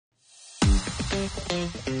Is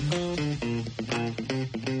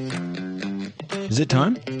it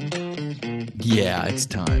time? Yeah, it's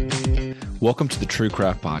time. Welcome to the True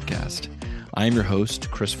Craft Podcast. I am your host,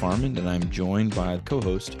 Chris Farmand, and I'm joined by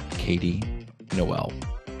co-host, Katie Noel.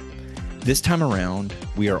 This time around,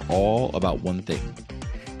 we are all about one thing: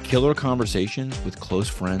 killer conversations with close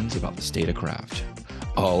friends about the state of craft.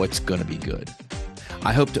 Oh, it's going to be good.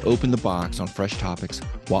 I hope to open the box on fresh topics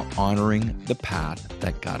while honoring the path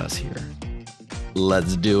that got us here.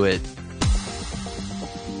 Let's do it.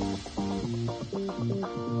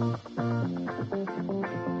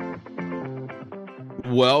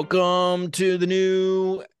 Welcome to the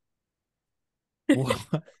new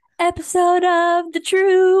episode of The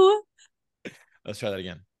True. Let's try that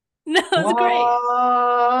again. No, it's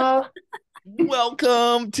great.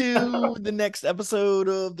 Welcome to the next episode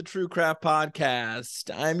of the True Craft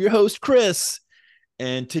Podcast. I'm your host, Chris,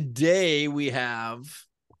 and today we have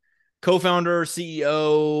co-founder,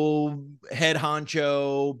 CEO, head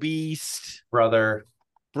honcho, beast, brother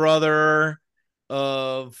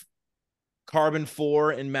of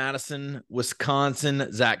Karben4 in Madison,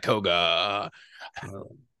 Wisconsin, Zach Koga.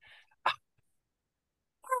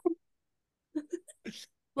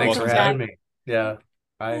 Thanks for having me. Yeah.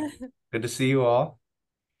 Hi. Good to see you all.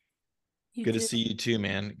 Good to see you too,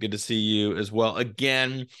 man. Good to see you as well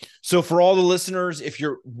again. So for all the listeners, if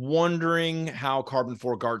you're wondering how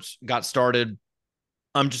Karben4 got started,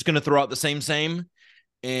 I'm just going to throw out the same,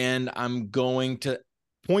 and I'm going to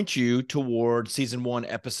point you toward season 1,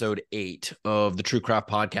 episode 8 of the True Craft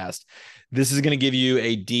Podcast. This is going to give you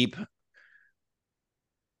a deep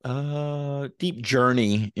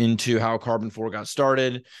journey into how Karben4 got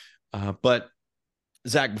started. But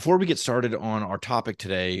Zach, before we get started on our topic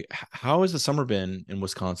today, how has the summer been in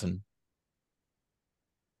Wisconsin?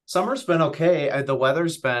 Summer's been okay. The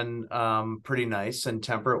weather's been pretty nice and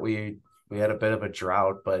temperate. We had a bit of a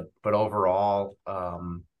drought, but overall,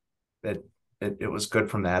 it was good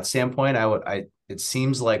from that standpoint. It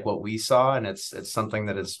seems like what we saw, and it's something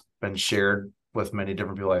that has been shared with many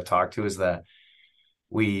different people I've talked to, is that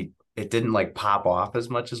it didn't like pop off as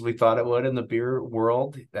much as we thought it would in the beer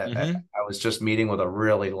world. I was just meeting with a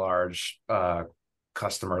really large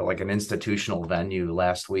customer, like an institutional venue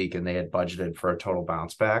last week, and they had budgeted for a total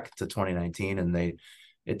bounce back to 2019, and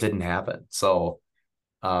it didn't happen. So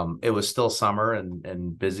it was still summer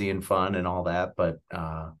and busy and fun and all that, but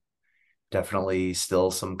definitely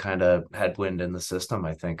still some kind of headwind in the system,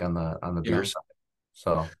 I think, on the beer side.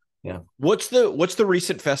 So yeah. What's the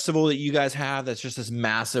recent festival that you guys have that's just this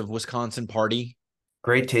massive Wisconsin party?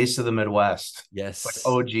 Great Taste of the Midwest. Yes. Like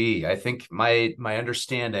OG. I think my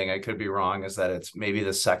understanding, I could be wrong, is that it's maybe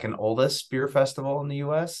the second oldest beer festival in the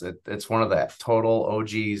US. It's one of the total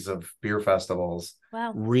OGs of beer festivals.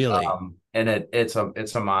 Wow. Really? And it's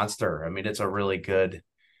a monster. I mean, it's a really good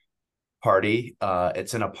party.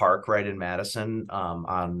 It's in a park right in Madison,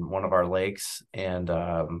 on one of our lakes, and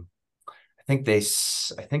I think they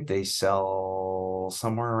sell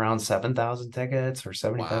somewhere around 7,000 tickets or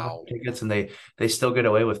 75 tickets, and they still get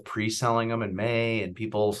away with pre-selling them in May, and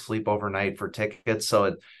people sleep overnight for tickets.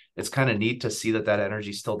 So it's kind of neat to see that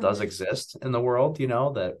energy still does exist in the world.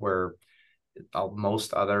 That where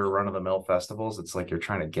most other run-of-the-mill festivals, it's like you're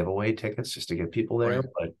trying to give away tickets just to get people there,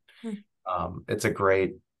 but it's a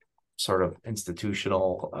great sort of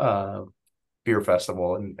institutional beer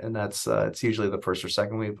festival, and that's it's usually the first or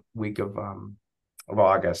second week of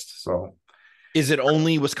August. So is it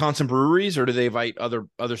only Wisconsin breweries, or do they invite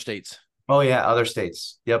other states? Oh yeah, other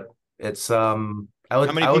states. Yep. It's I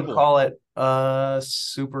would call it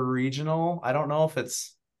super regional. I don't know if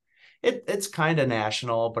it's kind of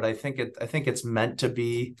national, but I think it's meant to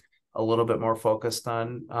be a little bit more focused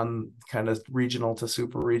on kind of regional to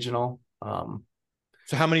super regional. So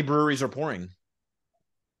how many breweries are pouring?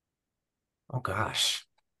 Oh gosh,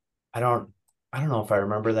 I don't know if I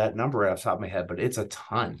remember that number off the top of my head, but it's a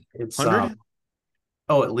ton. It's 100?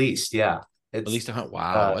 At least, yeah. It's at least 100.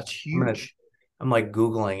 Wow, that's huge. I'm like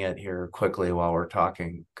Googling it here quickly while we're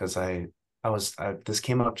talking, because this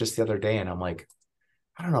came up just the other day, and I'm like,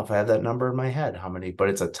 I don't know if I have that number in my head, how many, but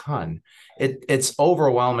it's a ton. It's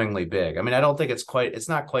overwhelmingly big. I mean, I don't think it's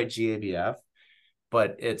not quite GABF,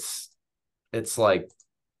 but it's like,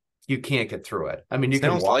 you can't get through it. I mean, you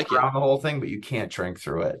can walk around the whole thing, but you can't drink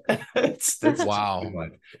through it. it's wow.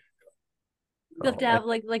 You have to have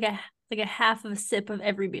like a half of a sip of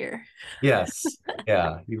every beer. Yes.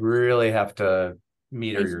 Yeah. You really have to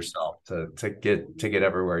meter yourself to get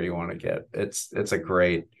everywhere you want to get. It's a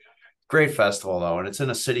great festival though, and it's in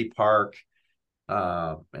a city park,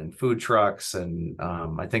 and food trucks, and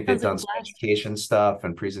I think they've done some education stuff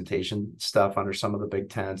and presentation stuff under some of the big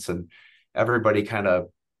tents, and everybody kind of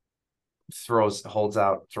throws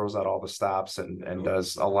out all the stops and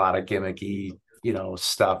does a lot of gimmicky,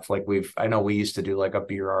 stuff. Like I know we used to do like a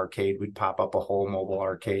beer arcade. We'd pop up a whole mobile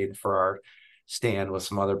arcade for our stand with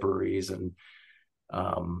some other breweries, and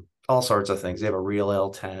all sorts of things. They have a real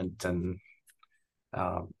ale tent, and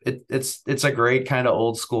it's a great kind of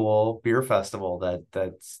old school beer festival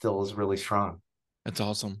that still is really strong. That's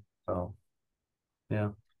awesome. So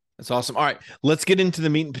yeah. That's awesome. All right, let's get into the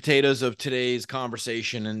meat and potatoes of today's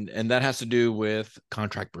conversation, and that has to do with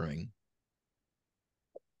contract brewing.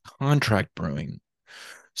 Contract brewing.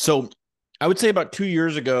 So I would say about 2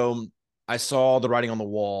 years ago, I saw the writing on the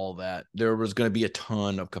wall that there was going to be a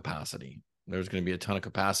ton of capacity. There's going to be a ton of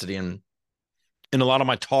capacity. And in a lot of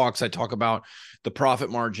my talks, I talk about the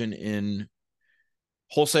profit margin in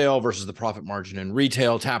wholesale versus the profit margin in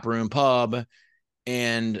retail, tap room, pub.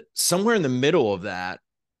 And somewhere in the middle of that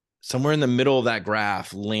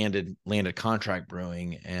graph landed contract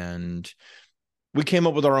brewing. And we came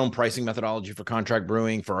up with our own pricing methodology for contract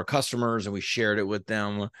brewing for our customers, and we shared it with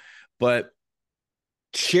them. But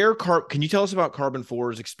can you tell us about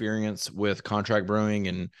Karben4's experience with contract brewing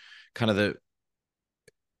and kind of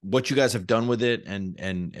what you guys have done with it,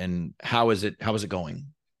 and how is it going?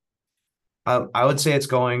 I would say it's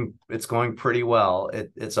going pretty well.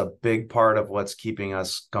 It's a big part of what's keeping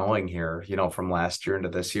us going here, from last year into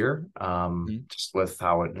this year. Just with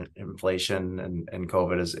how inflation and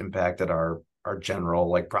COVID has impacted our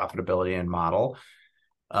general like profitability and model.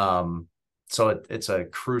 So it's a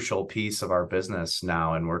crucial piece of our business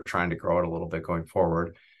now, and we're trying to grow it a little bit going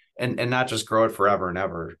forward. And not just grow it forever and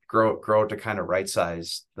ever, grow it to kind of right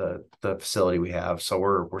size the facility we have. So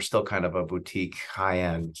we're still kind of a boutique high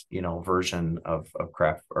end, version of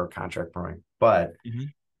craft or contract brewing. But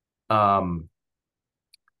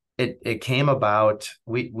it came about.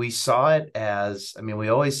 We saw it as, we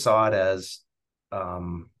always saw it as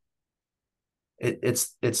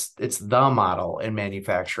it's the model in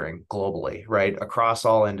manufacturing globally, right? Across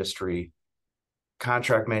all industry.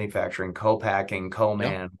 Contract manufacturing, co-packing,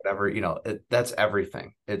 co-man, whatever, that's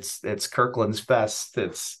everything. It's Kirkland's Best.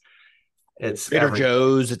 It's Trader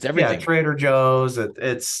Joe's. It's everything. Yeah, Trader Joe's.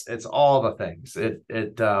 It's all the things.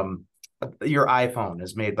 Your iPhone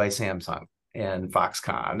is made by Samsung and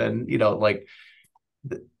Foxconn, and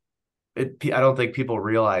I don't think people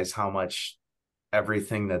realize how much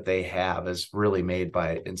everything that they have is really made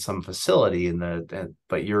in some facility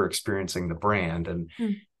but you're experiencing the brand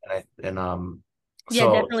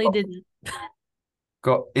definitely didn't.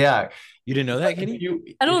 Yeah. You didn't know that,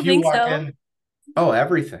 Katie? I don't think so.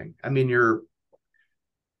 Everything. You're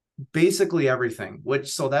basically everything,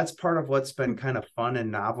 so that's part of what's been kind of fun and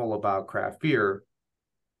novel about craft beer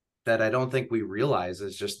that I don't think we realize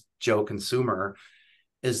as just Joe consumer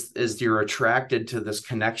is you're attracted to this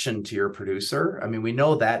connection to your producer. We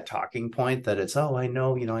know that talking point that it's, I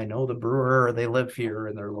know the brewer, they live here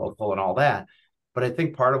and they're local and all that. But I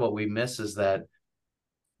think part of what we miss is that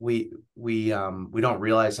we don't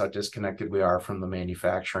realize how disconnected we are from the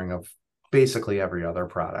manufacturing of basically every other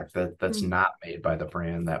product that's not made by the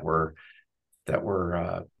brand that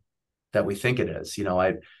we think it is.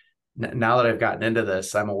 Now that I've gotten into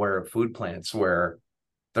this, I'm aware of food plants where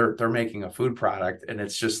they're making a food product and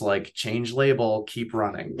it's just like change label, keep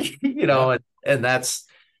running, and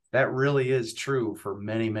that really is true for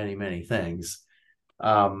many, many, many things.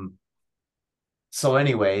 So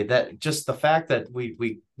anyway, that just the fact that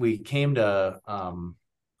we came to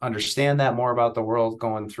understand that more about the world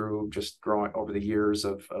going through just growing over the years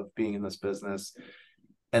of being in this business.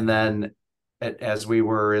 And then as we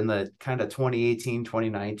were in the kind of 2018,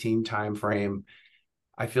 2019 timeframe,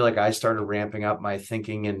 I feel like I started ramping up my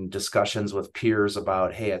thinking and discussions with peers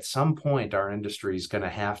about, hey, at some point our industry is going to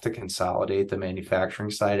have to consolidate the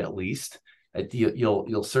manufacturing side at least.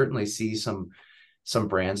 You'll certainly see some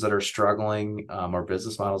brands that are struggling or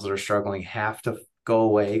business models that are struggling have to go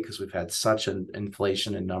away because we've had such an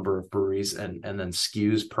inflation in number of breweries, and then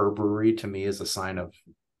SKUs per brewery to me is a sign of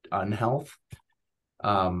unhealth.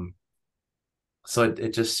 So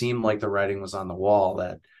it just seemed like the writing was on the wall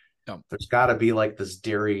that there's got to be like this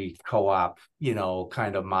dairy co-op,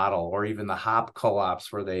 kind of model, or even the hop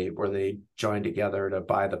co-ops where they join together to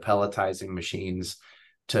buy the pelletizing machines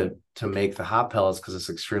to make the hop pellets because it's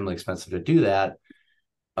extremely expensive to do that.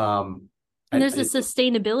 And there's a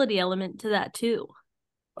sustainability element to that too.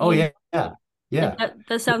 Yeah.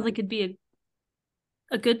 That sounds like it'd be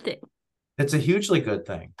a good thing. It's a hugely good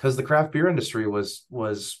thing because the craft beer industry was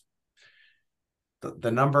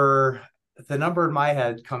the number in my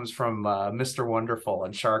head comes from Mr. Wonderful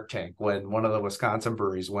and Shark Tank, when one of the Wisconsin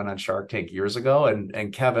breweries went on Shark Tank years ago,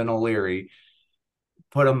 and Kevin O'Leary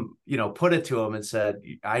put it to him and said,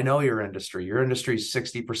 I know your industry. Your industry is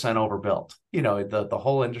 60% overbuilt. The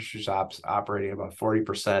whole industry's operating about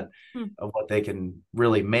 40% of what they can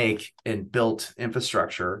really make in built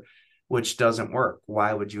infrastructure, which doesn't work.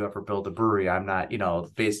 Why would you ever build a brewery? I'm not, he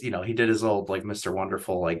did his old like Mr.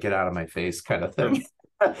 Wonderful, like get out of my face kind of thing.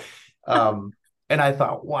 And I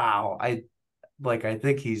thought, wow, I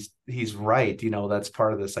think he's right. That's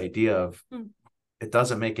part of this idea of it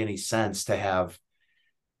doesn't make any sense to have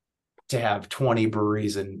 20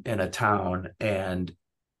 breweries in a town, and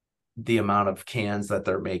the amount of cans that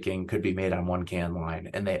they're making could be made on one can line,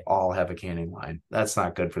 and they all have a canning line. That's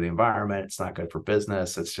not good for the environment. It's not good for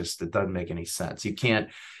business. It doesn't make any sense. You can't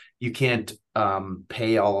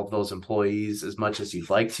pay all of those employees as much as you'd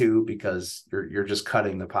like to, because you're just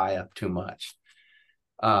cutting the pie up too much.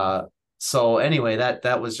 So anyway,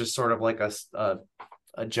 that was just sort of like a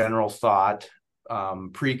general thought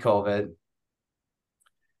pre-COVID.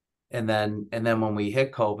 And then when we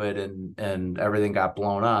hit COVID and everything got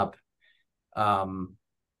blown up,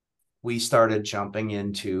 we started jumping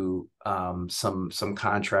into some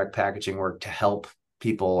contract packaging work to help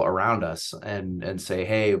people around us and say,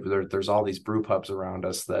 hey, there's all these brew pubs around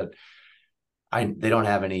us that they don't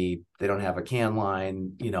have a can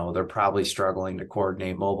line. They're probably struggling to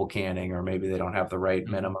coordinate mobile canning, or maybe they don't have the right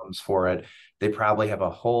minimums for it. They probably have a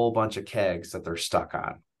whole bunch of kegs that they're stuck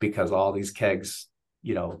on because all these kegs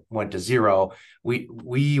went to zero.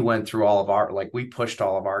 We went through all of we pushed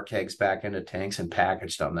all of our kegs back into tanks and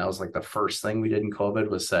packaged them. That was like the first thing we did in COVID,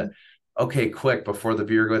 was said, okay, quick, before the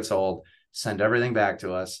beer gets old, send everything back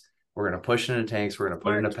to us. We're going to push it into tanks. We're going to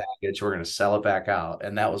put it in a package. We're going to sell it back out.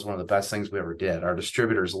 And that was one of the best things we ever did. Our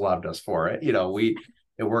distributors loved us for it.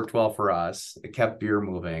 It worked well for us. It kept beer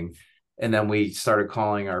moving. And then we started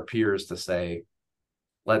calling our peers to say,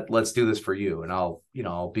 let's do this for you. And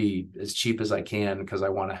I'll be as cheap as I can, because I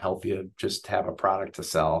want to help you just have a product to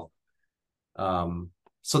sell.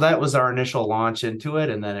 So that was our initial launch into it.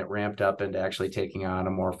 And then it ramped up into actually taking on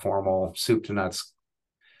a more formal soup to nuts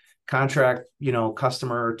contract,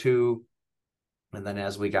 customer or two. And then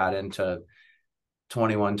as we got into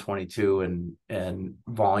 21, 22 and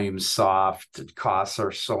volumes soft, costs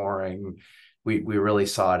are soaring, we really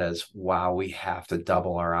saw it as, wow, we have to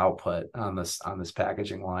double our output on this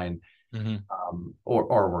packaging line,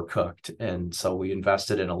 or we're cooked. And so we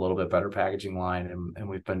invested in a little bit better packaging line, and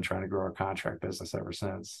we've been trying to grow our contract business ever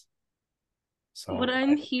since. So what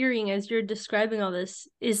I'm hearing as you're describing all this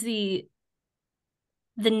is the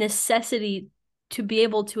necessity to be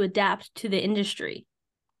able to adapt to the industry.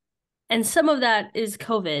 And some of that is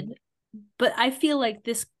COVID, but I feel like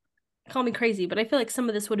this, call me crazy, but I feel like some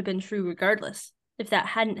of this would have been true regardless if that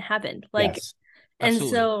hadn't happened. yes, and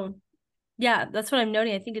absolutely. So, yeah, that's what I'm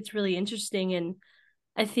noting. I think it's really interesting. And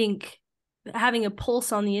I think having a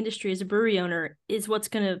pulse on the industry as a brewery owner is what's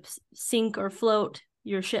going to sink or float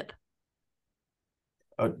your ship.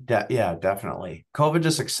 Oh, yeah, definitely. COVID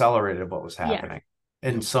just accelerated what was happening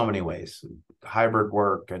in so many ways, hybrid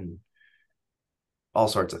work and all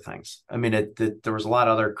sorts of things. I mean, there was a lot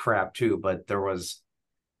of other crap too, but there was,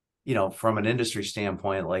 from an industry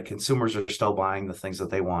standpoint, like consumers are still buying the things that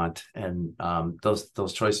they want. And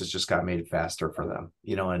those choices just got made faster for them,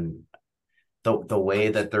 and the way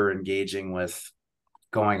that they're engaging with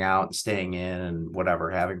going out and staying in and whatever,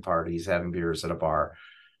 having parties, having beers at a bar,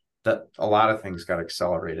 that a lot of things got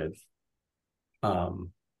accelerated.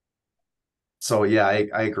 So yeah,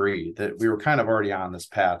 I agree that we were kind of already on this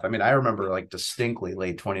path. I mean, I remember like distinctly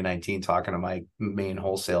late 2019 talking to my main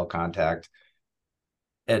wholesale contact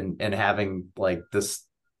and having like this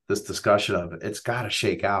discussion of, it's got to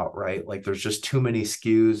shake out, right? Like there's just too many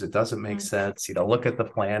SKUs. It doesn't make sense. Look at the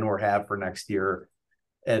plan we have for next year.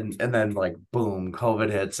 And then like, boom,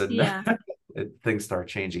 COVID hits and things start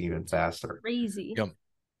changing even faster. Crazy. Yep.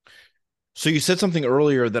 So you said something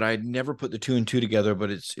earlier that I never put the two and two together, but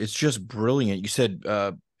it's just brilliant. You said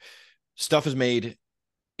stuff is made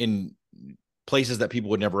in places that people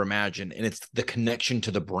would never imagine, and it's the connection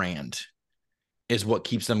to the brand is what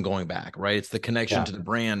keeps them going back, right? It's the connection to the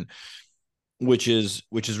brand, which is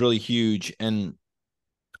really huge. And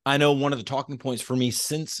I know one of the talking points for me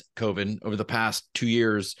since COVID over the past 2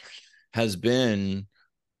 years has been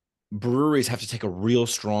breweries have to take a real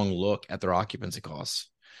strong look at their occupancy costs.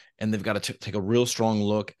 And they've got to take a real strong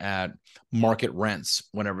look at market rents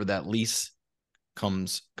whenever that lease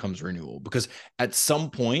comes renewal, because at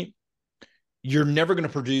some point you're never going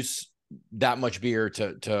to produce that much beer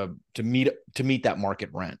to meet that market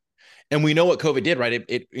rent. And we know what COVID did, right?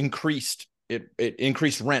 It increased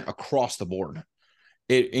rent across the board.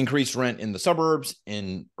 It increased rent in the suburbs,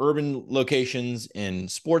 in urban locations, in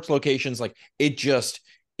sports locations. Like it just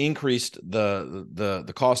increased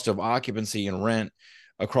the cost of occupancy and rent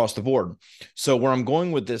across the board. So where I'm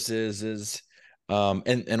going with this is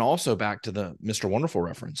and also back to the Mr. Wonderful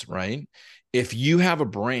reference, right? If you have a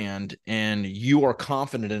brand and you are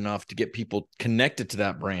confident enough to get people connected to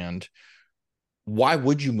that brand, why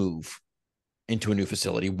would you move into a new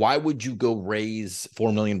facility? Why would you go raise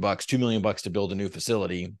 $4 million, $2 million to build a new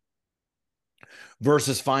facility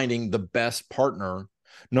versus finding the best partner?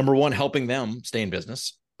 Number one, helping them stay in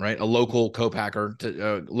business, right? A local co-packer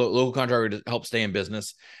to local contractor to help stay in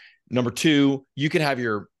business. Number two, you could have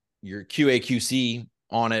your QA QC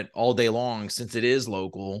on it all day long since it is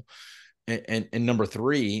local. And number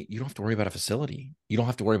three, you don't have to worry about a facility. You don't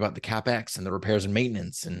have to worry about the CapEx and the repairs and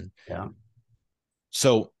maintenance. And yeah.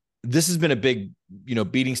 So this has been a big,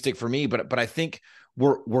 beating stick for me, but I think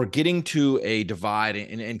we're getting to a divide,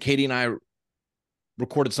 and Katie and I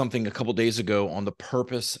recorded something a couple of days ago on the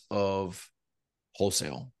purpose of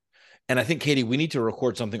wholesale. And I think, Katie, we need to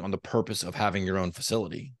record something on the purpose of having your own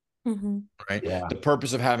facility, right? Yeah. The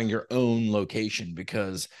purpose of having your own location,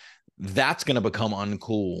 because that's going to become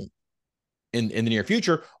uncool in the near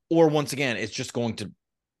future. Or once again, it's going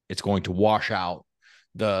to wash out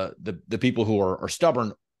the people who are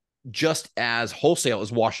stubborn, just as wholesale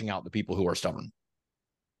is washing out the people who are stubborn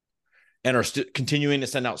and are continuing to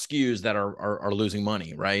send out SKUs that are losing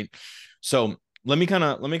money, right? So let me kind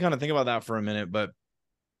of think about that for a minute, but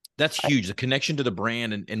that's huge. The connection to the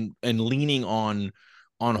brand and leaning on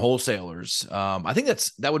wholesalers. I think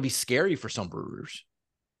that would be scary for some brewers.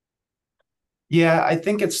 Yeah, I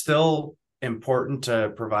think it's still important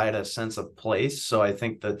to provide a sense of place. So I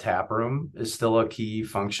think the tap room is still a key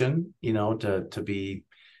function, to be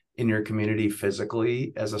in your community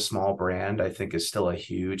physically as a small brand, I think is still a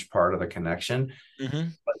huge part of the connection.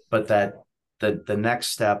 But that the next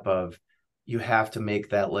step of you have to make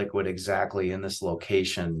that liquid exactly in this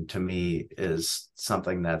location, to me, is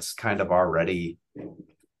something that's kind of already,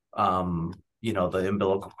 the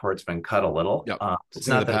umbilical cord's been cut a little. Yep. It's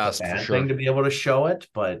not that it's a bad thing to be able to show it,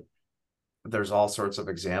 but there's all sorts of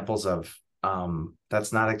examples of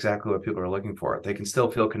that's not exactly what people are looking for. They can still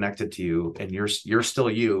feel connected to you, and you're still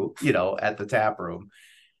you, at the tap room.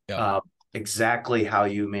 Yep. Exactly how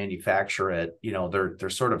you manufacture it, they're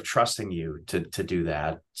sort of trusting you to do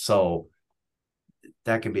that. So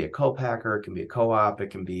that can be a co-packer, it can be a co-op, it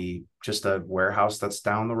can be just a warehouse that's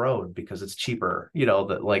down the road because it's cheaper,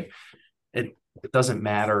 that like it doesn't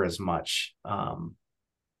matter as much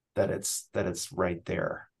that it's right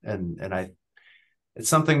there. And it's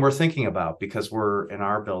something we're thinking about, because we're in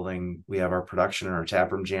our building, we have our production and our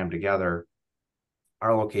tap room jammed together.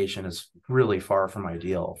 Our location is really far from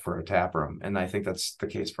ideal for a tap room, and I think that's the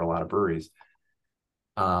case for a lot of breweries.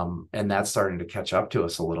 And that's starting to catch up to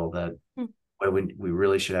us a little, that we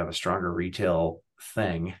really should have a stronger retail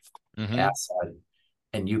thing asset,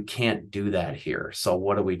 and you can't do that here. So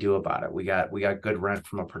what do we do about it? We got good rent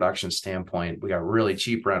from a production standpoint. We got really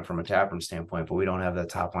cheap rent from a tap room standpoint, but we don't have that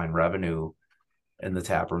top line revenue in the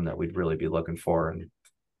tap room that we'd really be looking for. And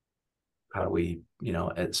how do we,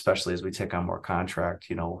 especially as we take on more contract,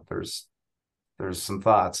 there's some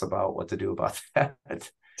thoughts about what to do about that.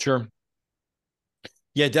 Sure.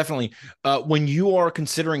 Yeah, definitely. When you are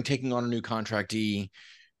considering taking on a new contractee,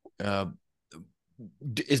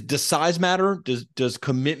 does size matter? Does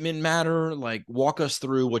commitment matter? Like, walk us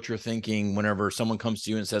through what you're thinking whenever someone comes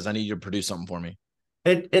to you and says, I need you to produce something for me.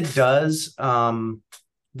 It does.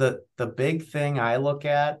 The big thing I look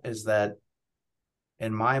at is that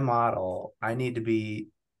in my model, I need to be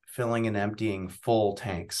filling and emptying full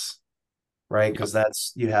tanks, right? Because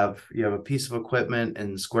that's you have a piece of equipment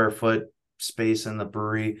and square foot space in the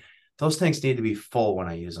brewery. Those tanks need to be full when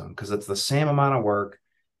I use them, because it's the same amount of work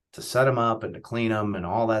to set them up and to clean them and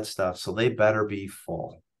all that stuff. So they better be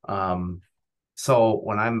full. So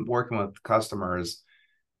when I'm working with customers,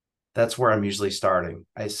 that's where I'm usually starting.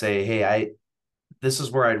 I say, hey, this is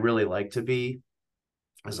where I'd really like to be,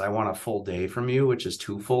 is I want a full day from you, which is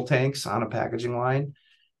 2 full tanks on a packaging line.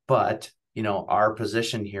 But, our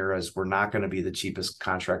position here is we're not going to be the cheapest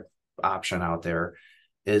contract option out there,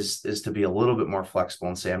 is to be a little bit more flexible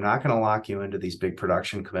and say, I'm not going to lock you into these big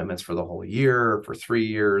production commitments for the whole year or for 3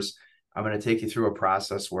 years. I'm going to take you through a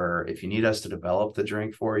process where if you need us to develop the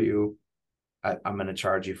drink for you, I'm going to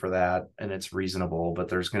charge you for that. And it's reasonable, but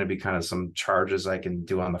there's going to be kind of some charges I can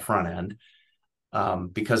do on the front end.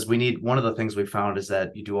 Because one of the things we found is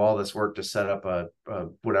that you do all this work to set up a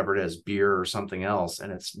whatever it is, beer or something else,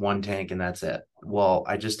 and it's 1 tank and that's it. Well,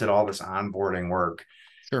 I just did all this onboarding work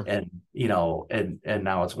Sure. And, and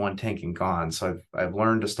now it's one tank and gone. So I've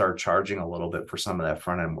learned to start charging a little bit for some of that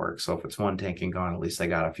front end work. So if it's one tank and gone, at least I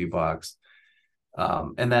got a few bucks.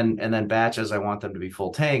 And then batches, I want them to be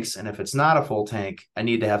full tanks. And if it's not a full tank, I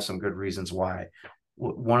need to have some good reasons why.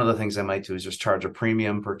 One of the things I might do is just charge a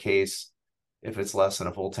premium per case if it's less than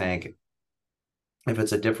a full tank. If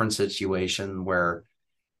it's a different situation where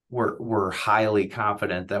we're highly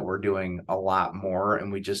confident that we're doing a lot more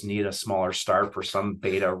and we just need a smaller start for some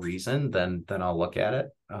beta reason, then I'll look at it.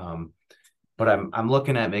 But I'm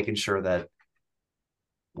looking at making sure that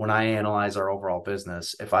when I analyze our overall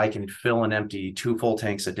business, if I can fill and empty 2 full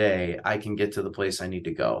tanks a day, I can get to the place I need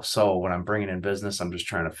to go. So when I'm bringing in business, I'm just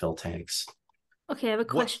trying to fill tanks. Okay, I have a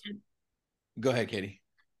question. Go ahead, Katie.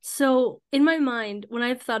 So in my mind, when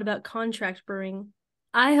I've thought about contract brewing,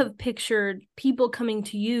 I have pictured people coming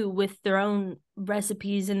to you with their own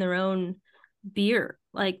recipes and their own beer,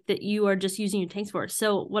 like that you are just using your tanks for.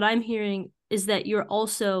 So what I'm hearing is that you're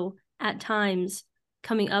also at times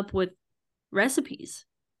coming up with recipes.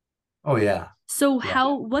 Oh yeah. So Yeah.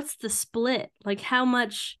 what's the split? Like how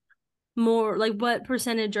much more, like what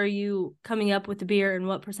percentage are you coming up with the beer and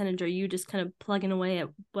what percentage are you just kind of plugging away at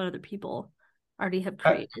what other people already have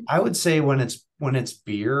created? I would say when it's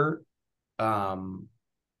beer,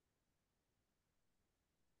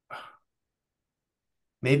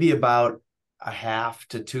 maybe about a half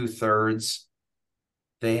to 2/3,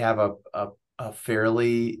 they have a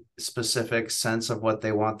fairly specific sense of what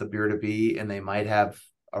they want the beer to be, and they might have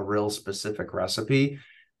a real specific recipe,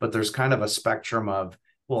 but there's kind of a spectrum of,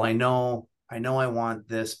 well, I know I want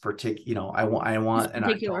this particular, I want an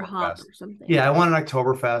particular hop Oktoberfest. or something. Yeah, I want an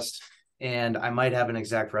Oktoberfest, and I might have an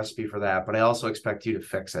exact recipe for that, but I also expect you to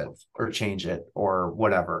fix it or change it or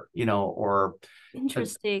whatever, or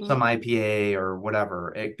Interesting. some IPA or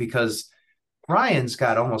whatever, because Brian's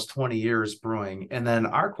got almost 20 years brewing. And then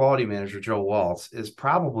our quality manager, Joe Waltz, is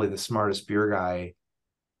probably the smartest beer guy,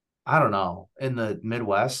 I don't know, in the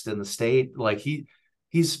Midwest, in the state. Like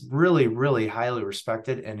he's really, really highly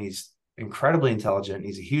respected, and he's incredibly intelligent.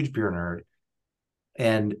 He's a huge beer nerd.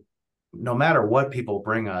 And no matter what people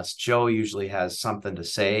bring us, Joe usually has something to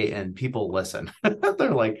say and people listen.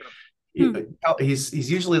 They're like,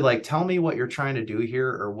 he's usually like, tell me what you're trying to do here,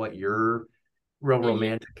 or what your real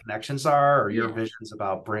romantic connections are, or your visions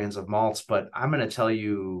about brands of malts, but I'm going to tell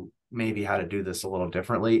you maybe how to do this a little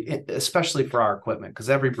differently, especially for our equipment, because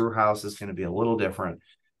every brew house is going to be a little different.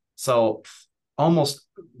 So almost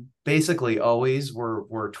basically always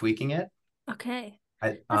we're tweaking it. Okay.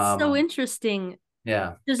 That's so interesting.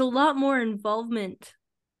 Yeah. There's a lot more involvement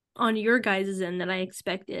on your guys' end than I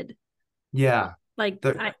expected. Yeah. Like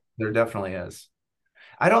there definitely is.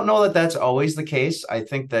 I don't know that that's always the case. I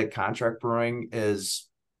think that contract brewing is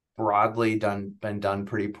broadly been done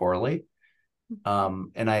pretty poorly.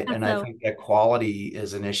 And I think that quality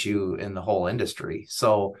is an issue in the whole industry.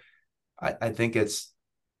 So I think it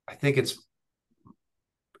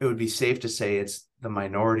would be safe to say it's the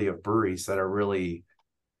minority of breweries that are really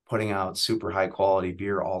putting out super high quality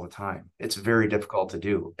beer all the time. It's very difficult to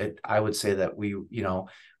do. I would say that we,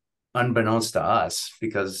 unbeknownst to us,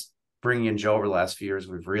 because bringing in Joe over the last few years,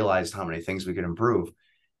 we've realized how many things we could improve.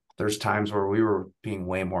 There's times where we were being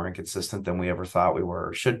way more inconsistent than we ever thought we were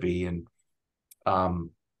or should be. And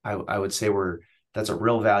I would say that's a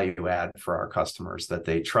real value add for our customers, that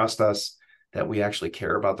they trust us, that we actually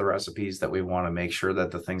care about the recipes, that we want to make sure that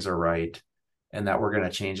the things are right, and that we're going to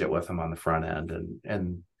change it with them on the front end.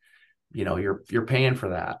 And you're paying for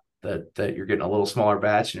that you're getting a little smaller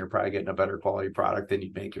batch and you're probably getting a better quality product than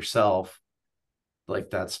you'd make yourself.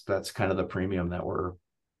 Like that's kind of the premium that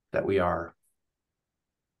we are.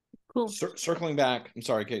 Cool. Circling back, I'm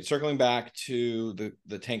sorry, Kate, circling back to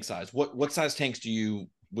the tank size. What size tanks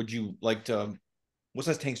what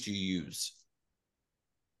size tanks do you use?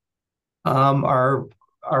 Our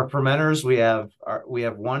fermenters, we have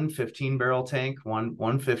one 15-barrel tank,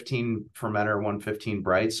 one 15 fermenter, one 15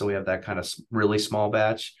 bright. So we have that kind of really small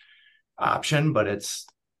batch option, but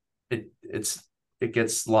it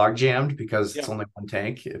gets log jammed because it's only one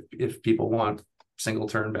tank if people want single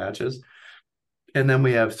turn batches. And then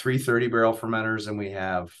we have 3 30-barrel fermenters, and we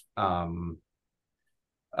have 9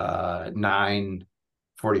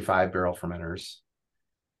 45-barrel fermenters.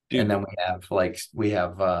 Dude. And then we have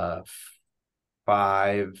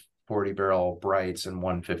 5 40-barrel brights and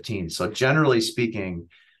 1 15. So generally speaking,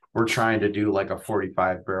 we're trying to do like a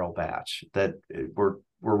 45-barrel batch. That we're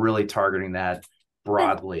really targeting that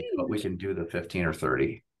broadly, but we can do the 15 or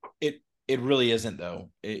 30. It really isn't, though.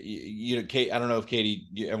 Kate, I don't know if Katie,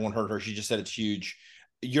 everyone heard her. She just said it's huge.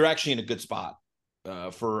 You're actually in a good spot.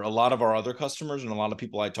 for a lot of our other customers and a lot of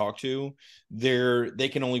people I talk to, they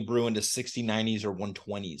can only brew into 60, 90s or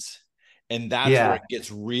 120s. And that's where it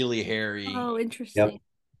gets really hairy. Oh, interesting.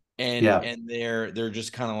 And they're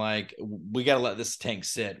just kind of like, we got to let this tank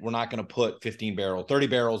sit. We're not going to put 30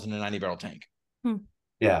 barrels in a 90-barrel tank.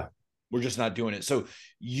 Yeah. We're just not doing it. So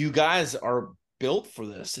you guys are built for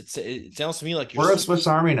this. It sounds to me like we're a Swiss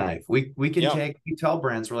Army knife. We can we tell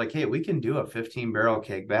brands, we're like, hey, we can do a 15-barrel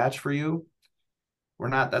keg batch for you.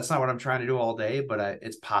 That's not what I'm trying to do all day, but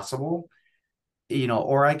it's possible,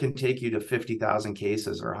 or I can take you to 50,000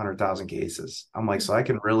 cases or 100,000 cases. I'm like, so I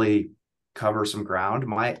can really cover some ground.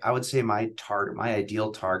 I would say my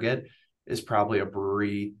ideal target is probably a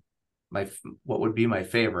brewery. What would be my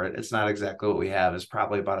favorite, it's not exactly what we have, is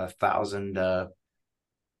probably about 1,000 to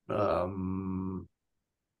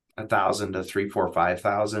 3, 4,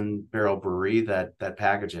 5,000 barrel brewery that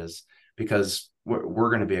packages, because we're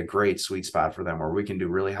going to be a great sweet spot for them where we can do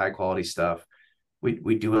really high quality stuff.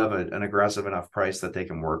 We do have an aggressive enough price that they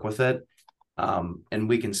can work with it. And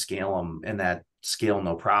we can scale them in that scale,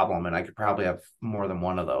 no problem. And I could probably have more than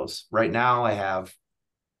one of those. Right now I have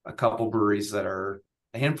a handful of breweries that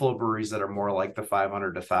are more like the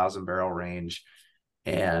 500 to 1,000 barrel range,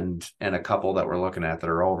 and a couple that we're looking at that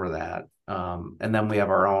are over that. And then we have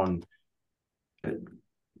our own.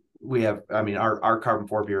 Our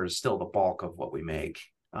Karben4 beer is still the bulk of what we make.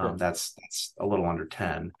 That's a little under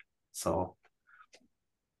 10. So.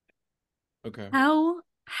 Okay.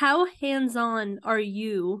 How hands-on are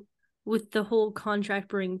you with the whole contract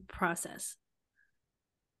brewing process?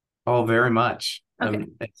 Oh, very much. Okay.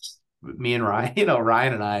 It's me and Ryan,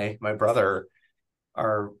 Ryan and I, my brother,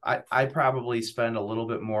 I probably spend a little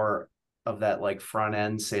bit more of that like front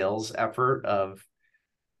end sales effort of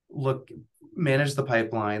manage the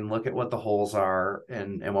pipeline, look at what the holes are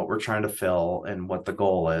and what we're trying to fill and what the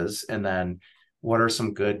goal is. And then what are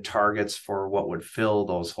some good targets for what would fill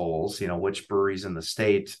those holes, which breweries in the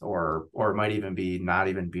state, or it might even be not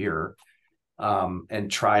even beer, and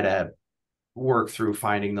try to work through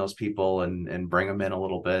finding those people and bring them in a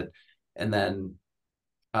little bit. And then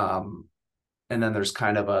there's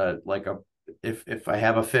kind of if I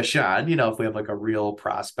have a fish on, if we have like a real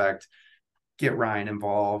prospect, get Ryan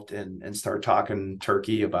involved and start talking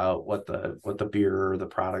turkey about what the beer or the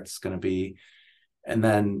product's going to be. And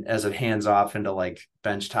then as it hands off into like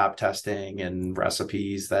benchtop testing and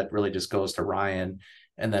recipes, that really just goes to Ryan.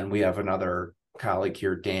 And then we have another colleague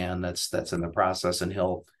here, Dan, that's in the process, and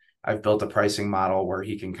I've built a pricing model where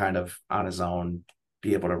he can kind of on his own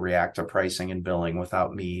be able to react to pricing and billing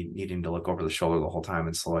without me needing to look over the shoulder the whole time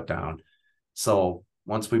and slow it down. So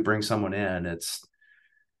once we bring someone in,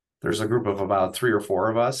 there's a group of about 3 or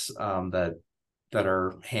 4 of us that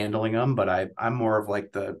are handling them, but I'm more of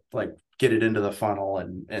like get it into the funnel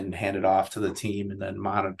and hand it off to the team and then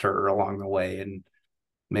monitor along the way and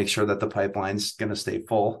make sure that the pipeline's going to stay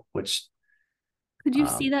full, which. Could you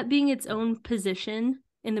see that being its own position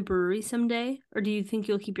in the brewery someday, or do you think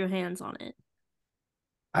you'll keep your hands on it?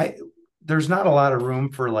 There's not a lot of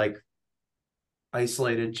room for like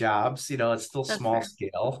isolated jobs, it's still That's small fair.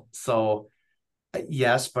 scale. So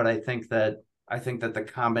yes, but I think that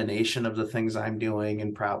the combination of the things I'm doing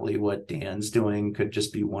and probably what Dan's doing could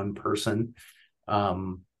just be one person.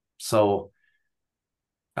 Because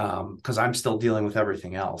I'm still dealing with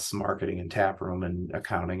everything else, marketing and tap room and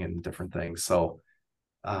accounting and different things. So,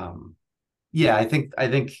 yeah, I think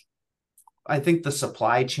the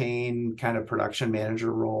supply chain kind of production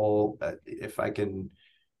manager role, if I can,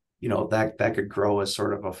 that could grow as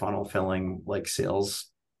sort of a funnel filling, like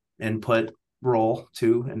sales input role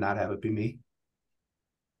too, and not have it be me.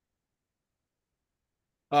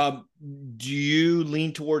 Do you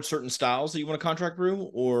lean towards certain styles that you want to contract brew,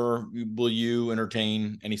 or will you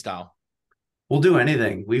entertain any style? We'll do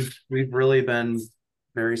anything. We've really been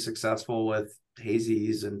very successful with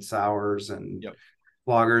hazies and sours and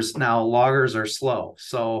lagers. Now lagers are slow,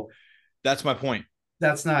 so that's my point.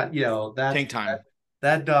 That's not, that tank time.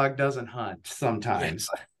 That dog doesn't hunt sometimes,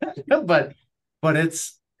 but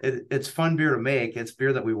it's fun beer to make. It's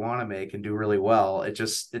beer that we want to make and do really well.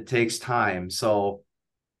 It takes time. So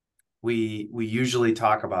we usually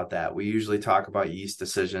talk about that. We usually talk about yeast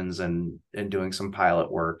decisions and doing some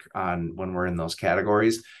pilot work on when we're in those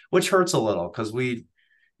categories, which hurts a little because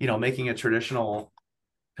making a traditional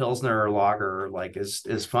Pilsner or lager like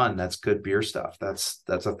is fun. That's good beer stuff. That's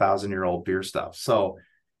 1,000-year-old beer stuff. So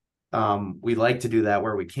we like to do that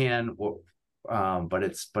where we can, but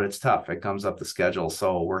it's tough. It comes up the schedule.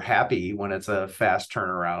 So we're happy when it's a fast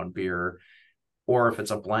turnaround beer, or if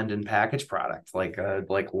it's a blend and package product like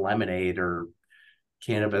lemonade or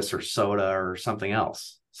cannabis or soda or something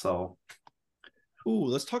else. So Ooh,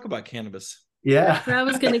 let's talk about cannabis. Yeah. Where I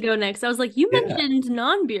was gonna go next. I was like, you Yeah. mentioned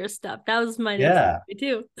non-beer stuff. That was my next Yeah.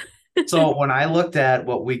 too. So when I looked at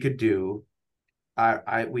what we could do,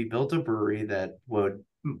 we built a brewery that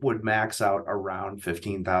would max out around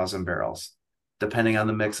 15,000 barrels, depending on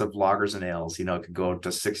the mix of lagers and ales. You know, it could go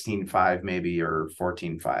to 16.5 maybe or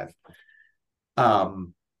 14.5.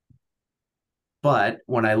 Um, but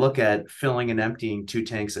when I look at filling and emptying 2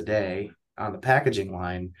 tanks a day on the packaging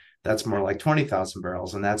line, that's more like 20,000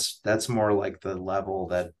 barrels, and that's more like the level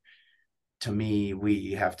that to me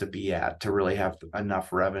we have to be at to really have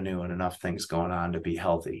enough revenue and enough things going on to be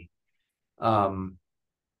healthy. Um,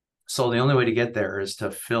 So the only way to get there is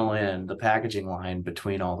to fill in the packaging line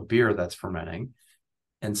between all the beer that's fermenting.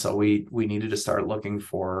 And so we needed to start looking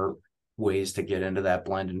for ways to get into that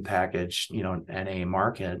blend and package, NA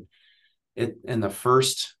market. And the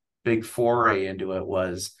first big foray into it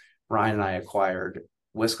was Ryan and I acquired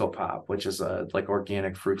Wisco Pop, which is a like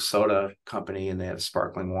organic fruit soda company, and they have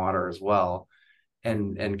sparkling water as well,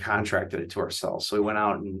 and contracted it to ourselves. So we went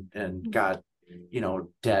out and got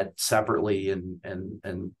debt separately and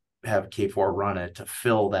have K4 run it to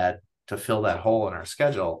fill that hole in our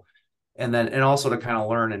schedule, and also to kind of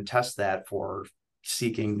learn and test that for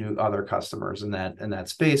seeking new other customers in that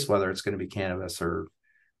space, whether it's going to be cannabis or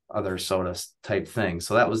other soda type things.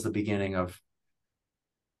 So that was the beginning of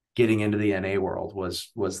getting into the NA world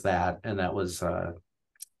was that, and that was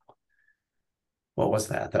what was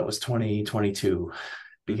that? That was 2022,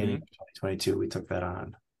 beginning of 2022. We took that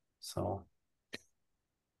on. So,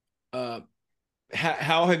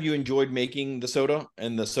 How have you enjoyed making the soda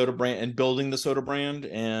and the soda brand and building the soda brand?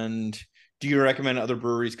 And do you recommend other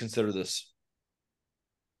breweries consider this?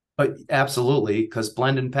 but absolutely, because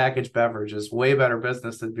blend and package beverage is way better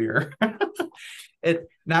business than beer. It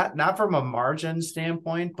not from a margin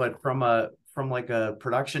standpoint, but from like a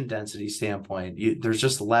production density standpoint. There's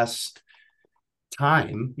just less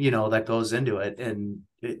time, that goes into it, and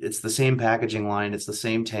it's the same packaging line, it's the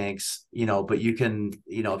same tanks, but you can,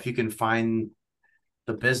 if you can find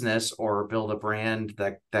the business or build a brand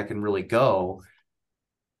that can really go,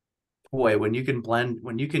 boy, when you can blend,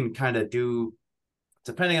 when you can kind of do,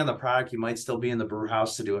 depending on the product, you might still be in the brew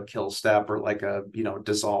house to do a kill step or like a,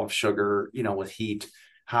 dissolve sugar, with heat,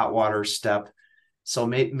 hot water step. So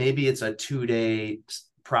maybe it's a 2-day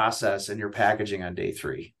process and you're packaging on day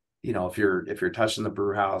 3. If you're touching the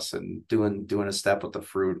brew house and doing a step with the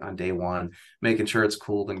fruit on day 1, making sure it's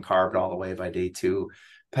cooled and carved all the way by day 2,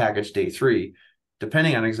 package day 3.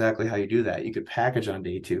 Depending on exactly how you do that, you could package on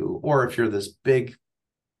day 2, or if you're this big,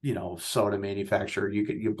 soda manufacturer,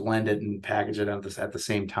 you blend it and package it at the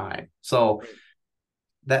same time. So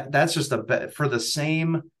that's just for the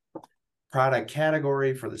same product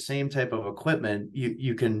category, for the same type of equipment,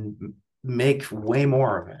 you can make way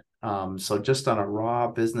more of it. So just on a raw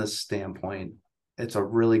business standpoint, it's a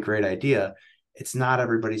really great idea. It's not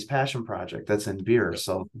everybody's passion project that's in beer,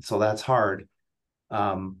 so that's hard.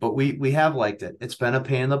 But we have liked it. It's been a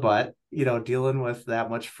pain in the butt. Dealing with that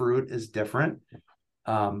much fruit is different.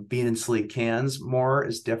 Being in sleek cans more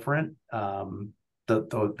is different.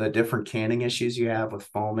 The different canning issues you have with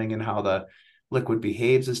foaming and how the liquid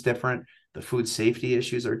behaves is different. The food safety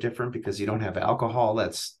issues are different because you don't have alcohol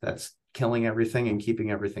that's killing everything and keeping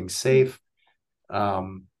everything safe.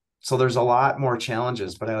 So there's a lot more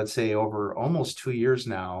challenges, but I would say over almost 2 years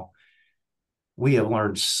now, we have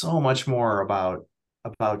learned so much more about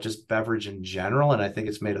just beverage in general, and I think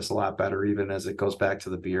it's made us a lot better, even as it goes back to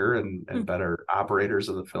the beer and better operators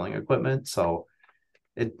of the filling equipment. So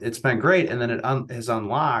it's been great, and then it has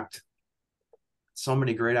unlocked so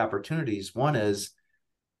many great opportunities. One is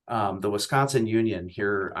the Wisconsin Union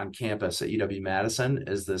here on campus at UW-Madison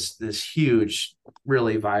is this huge,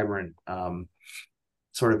 really vibrant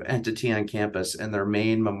sort of entity on campus, and their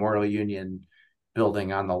main Memorial Union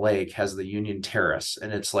building on the lake has the Union Terrace,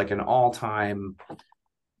 and it's like an all-time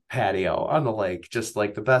patio on the lake, just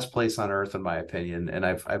like the best place on earth in my opinion. And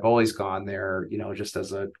I've always gone there, just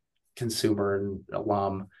as a consumer and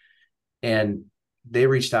alum. And they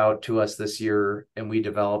reached out to us this year, and we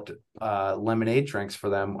developed lemonade drinks for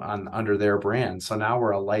them under their brand. So now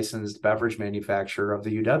we're a licensed beverage manufacturer of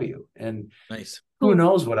the UW, and Nice. who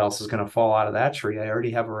knows what else is going to fall out of that tree. I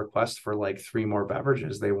already have a request for like 3 more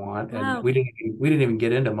beverages they want. Wow. And we didn't even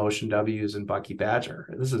get into Motion W's and Bucky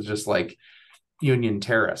Badger. This is just like Union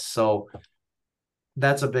Terrace. So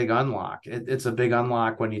that's a big unlock. It's a big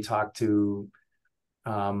unlock when you talk to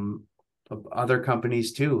other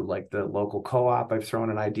companies too, like the local co-op. I've thrown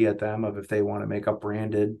an idea at them of if they want to make a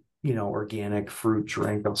branded, organic fruit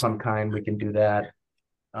drink of some kind, we can do that.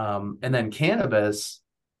 And then cannabis,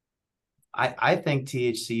 I think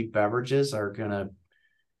THC beverages are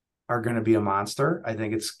gonna be a monster. I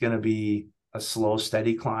think it's gonna be a slow,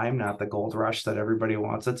 steady climb, not the gold rush that everybody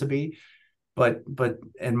wants it to be. But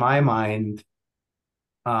in my mind,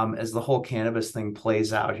 as the whole cannabis thing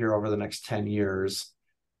plays out here over the next 10 years,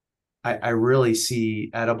 I really see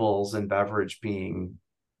edibles and beverage being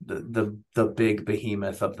the big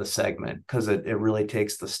behemoth of the segment, because it really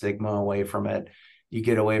takes the stigma away from it. You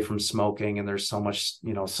get away from smoking, and there's so much,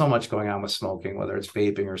 so much going on with smoking, whether it's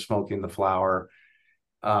vaping or smoking the flower.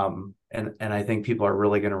 And I think people are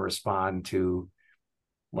really going to respond to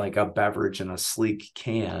like a beverage in a sleek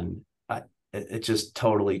can. It just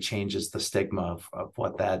totally changes the stigma of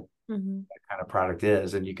what that kind of product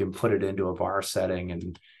is, and you can put it into a bar setting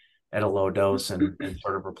and at a low dose and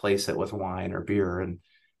sort of replace it with wine or beer. And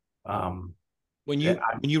when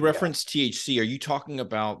you reference THC, are you talking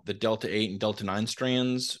about the Delta 8 and Delta 9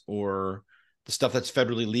 strands, or the stuff that's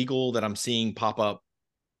federally legal that I'm seeing pop up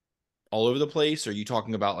all over the place? Or are you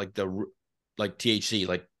talking about like THC,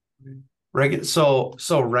 like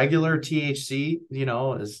regular THC,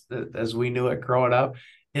 as we knew it growing up,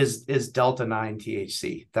 is Delta 9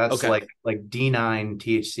 THC. That's okay. like D9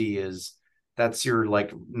 THC that's your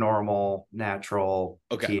like normal natural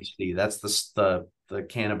THC. That's the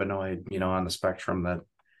cannabinoid, on the spectrum that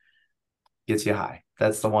gets you high.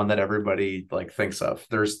 That's the one that everybody like thinks of.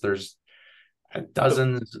 There's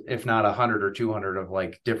dozens, if not 100 or 200 of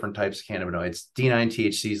like different types of cannabinoids. D9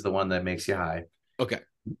 THC is the one that makes you high. Okay.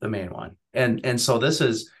 The main one. And so this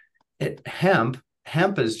is it.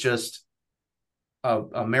 Hemp is just a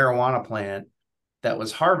marijuana plant that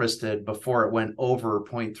was harvested before it went over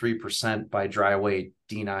 0.3% by dry weight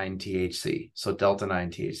D9 THC, so Delta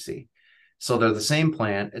 9 THC. So they're the same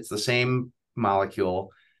plant, it's the same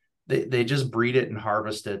molecule. They just breed it and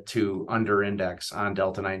harvest it to under index on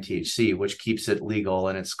Delta 9 THC, which keeps it legal,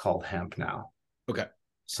 and it's called hemp now. Okay.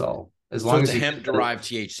 So as long as it's hemp derived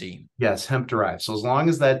THC. Yes, hemp derived. So as long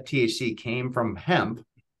as that THC came from hemp,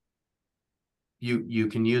 you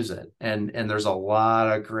can use it. And there's a lot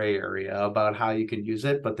of gray area about how you can use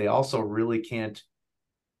it, but they also really can't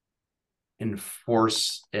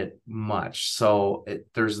enforce it much. So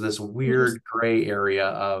there's this weird gray area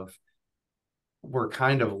of, we're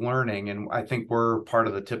kind of learning, and I think we're part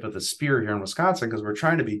of the tip of the spear here in Wisconsin, because we're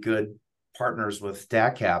trying to be good partners with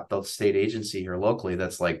DACAP, the state agency here locally.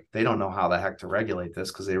 That's like, they don't know how the heck to regulate this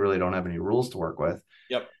because they really don't have any rules to work with.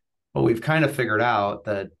 Yep. But we've kind of figured out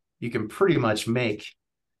that you can pretty much make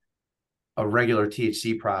a regular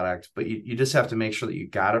THC product, but you just have to make sure that you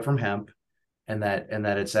got it from hemp, and that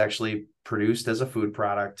it's actually produced as a food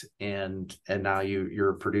product, and now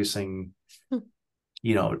you're producing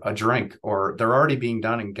a drink, or they're already being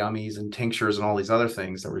done in gummies and tinctures and all these other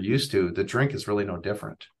things that we're used to. The drink is really no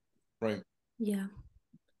different. Right. Yeah.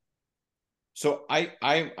 So I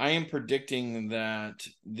am predicting that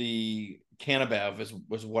the Cannabev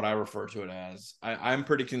was what I refer to it as. I'm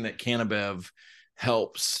predicting that Cannabev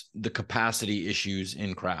helps the capacity issues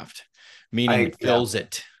in craft, meaning fills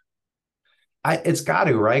it. It's got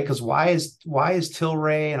to, right? Because why is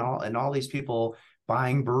Tilray and all these people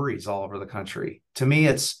buying breweries all over the country? To me,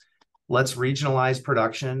 it's, let's regionalize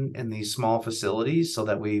production in these small facilities so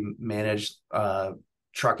that we manage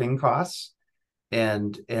trucking costs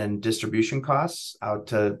and distribution costs out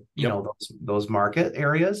to those market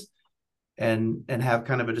areas, and have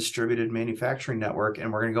kind of a distributed manufacturing network.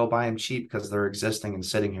 And we're going to go buy them cheap because they're existing and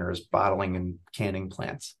sitting here as bottling and canning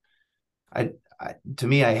plants. To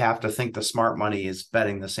me, I have to think the smart money is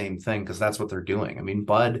betting the same thing, because that's what they're doing. I mean,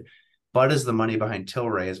 Bud is the money behind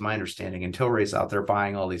Tilray, is my understanding, and Tilray's out there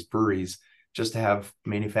buying all these breweries just to have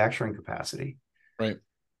manufacturing capacity. Right.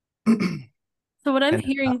 So what I'm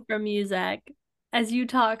hearing from you, Zach, as you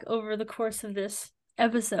talk over the course of this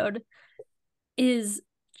episode, is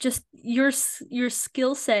just your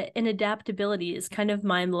skill set and adaptability is kind of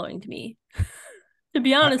mind-blowing to me. To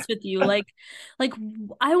be honest with you, like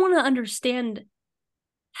I want to understand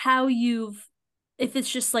how if it's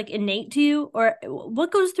just like innate to you, or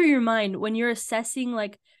what goes through your mind when you're assessing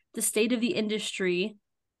like the state of the industry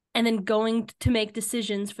and then going to make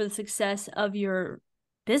decisions for the success of your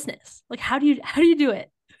business. Like, how do you do it?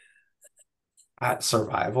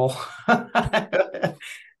 Survival. I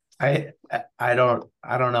don't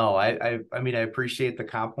know. I mean, I appreciate the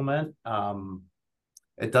compliment.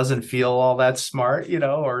 It doesn't feel all that smart,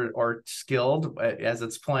 or skilled as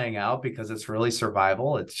it's playing out, because it's really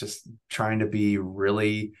survival. It's just trying to be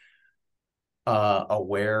really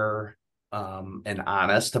aware and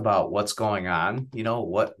honest about what's going on,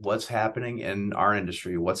 what's happening in our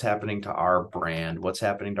industry, what's happening to our brand, what's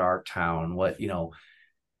happening to our town,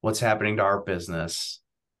 what's happening to our business.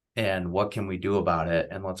 and what can we do about it,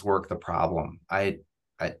 and let's work the problem. I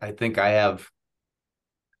think I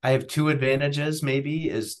have two advantages. Maybe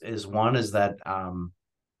is one is that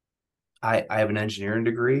I have an engineering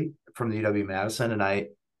degree from the UW-Madison, and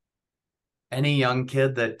any young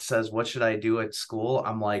kid that says, what should I do at school?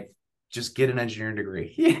 I'm like, just get an engineering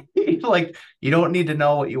degree. Like, you don't need to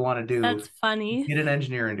know what you want to do. That's funny. Get an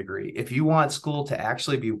engineering degree. If you want school to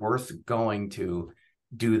actually be worth going to,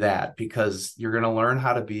 do that, because you're going to learn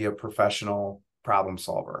how to be a professional problem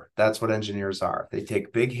solver. That's what engineers are. They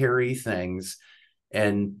take big, hairy things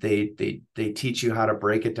and they teach you how to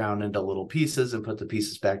break it down into little pieces and put the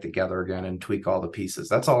pieces back together again and tweak all the pieces.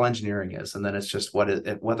 That's all engineering is. And then it's just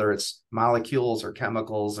whether it's molecules or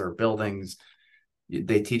chemicals or buildings,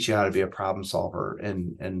 they teach you how to be a problem solver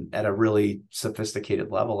and at a really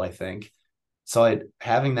sophisticated level, I think. So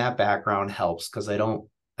having that background helps, because I don't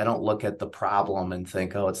look at the problem and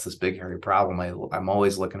think, oh, it's this big hairy problem. I'm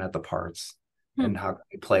always looking at the parts and how can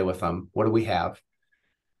we play with them? What do we have?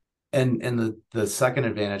 And the second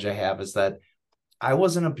advantage I have is that I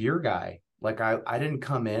wasn't a beer guy. Like I didn't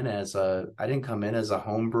come in as a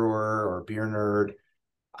home brewer or beer nerd.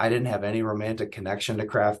 I didn't have any romantic connection to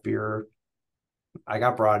craft beer. I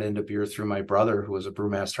got brought into beer through my brother, who was a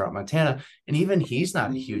brewmaster out in Montana, and even he's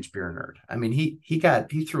not a huge beer nerd. I mean,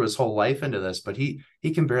 he threw his whole life into this, but he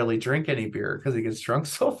can barely drink any beer because he gets drunk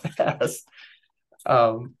so fast.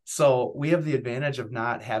 So we have the advantage of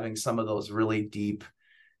not having some of those really deep,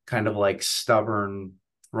 kind of like stubborn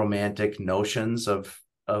romantic notions of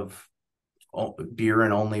beer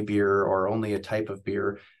and only beer or only a type of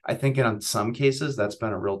beer. I think in some cases that's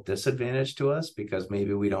been a real disadvantage to us, because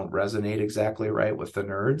maybe we don't resonate exactly right with the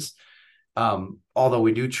nerds. Although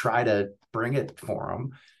we do try to bring it for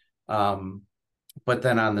them. But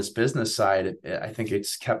then on this business side, I think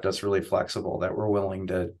it's kept us really flexible, that we're willing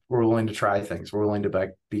to try things. We're willing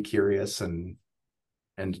to be curious and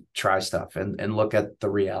try stuff and look at the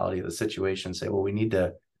reality of the situation and say, well, we need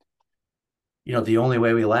to, the only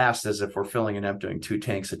way we last is if we're filling and emptying 2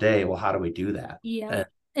 tanks a day. Well, how do we do that? Yeah.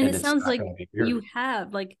 And it sounds like you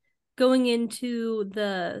have, like, going into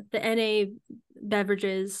the NA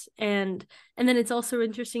beverages, and then it's also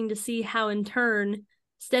interesting to see how in turn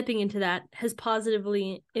stepping into that has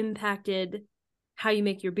positively impacted how you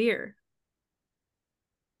make your beer.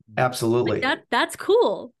 Absolutely. Like that's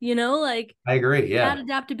cool, like, I agree. Yeah. that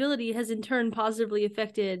adaptability has in turn positively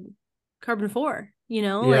affected Karben4,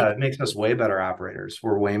 Yeah, like, it makes us way better operators.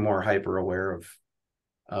 We're way more hyper aware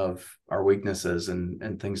of our weaknesses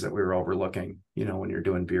and things that we were overlooking, when you're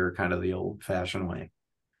doing beer kind of the old fashioned way.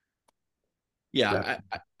 Yeah.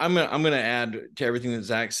 I'm gonna add to everything that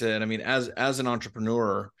Zach said. I mean, as an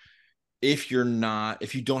entrepreneur, if you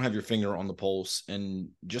don't have your finger on the pulse and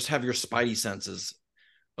just have your spidey senses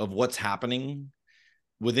of what's happening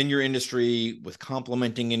within your industry, with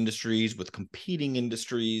complementing industries, with competing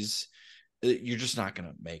industries, you're just not going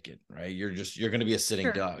to make it, right? You're going to be a sitting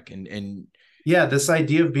duck. And yeah, this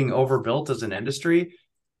idea of being overbuilt as an industry,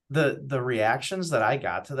 the reactions that I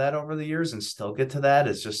got to that over the years and still get to that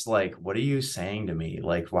is just like, what are you saying to me?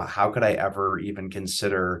 Like, well, how could I ever even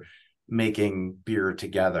consider making beer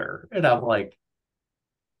together? And I'm like,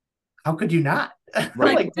 how could you not?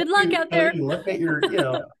 Right. Like, good luck out there. You look at your,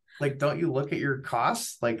 like, don't you look at your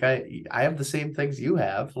costs? Like I have the same things you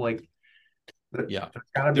have. Like, yeah,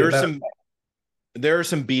 there are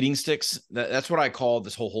some beating sticks. That's what I call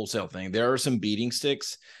this whole wholesale thing. There are some beating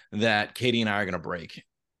sticks that Katie and I are going to break.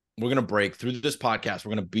 We're going to break through this podcast.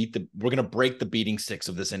 We're going to break the beating sticks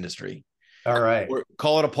of this industry. All right.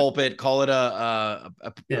 Call it a pulpit, call it a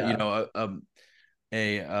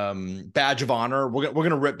badge of honor. We're going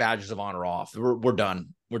to rip badges of honor off. We're done.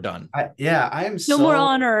 We're done. I am no more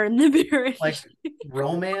honor in the beer. Like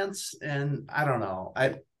romance, and I don't know.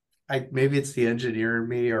 I maybe it's the engineer in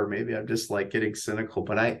me, or maybe I'm just like getting cynical,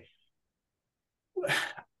 but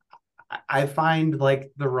I find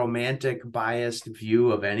like the romantic biased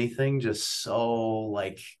view of anything just so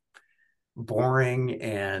like boring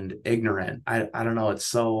and ignorant. I don't know. It's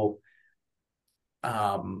so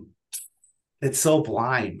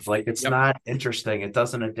blind. Like, it's not interesting. It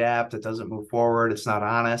doesn't adapt. It doesn't move forward. It's not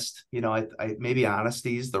honest. I maybe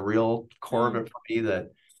honesty is the real core of it for me,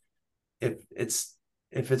 that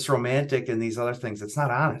if it's romantic and these other things, it's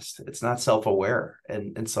not honest. It's not self-aware.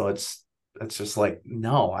 And so it's just like,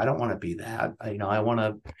 no, I don't want to be that. I want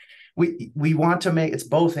to, we want to make, it's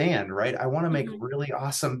both and, right? I want to make really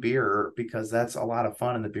awesome beer because that's a lot of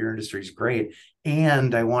fun and the beer industry is great.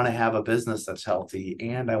 And I want to have a business that's healthy,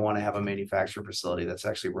 and I want to have a manufacturing facility that's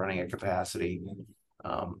actually running at capacity,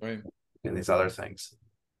 and these other things.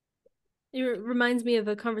 It reminds me of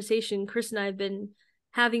a conversation Chris and I have been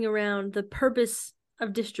having around the purpose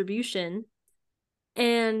of distribution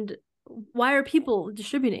and why are people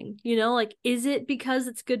distributing? You know, like, is it because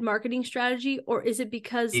it's good marketing strategy, or is it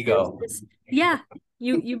because Ego. there's this, yeah,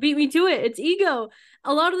 you beat me to it. It's ego.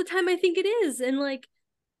 A lot of the time I think it is. And like,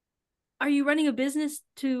 are you running a business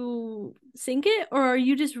to sink it, or are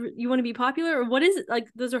you just you want to be popular, or what is it? Like,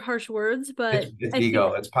 those are harsh words, but It's I ego.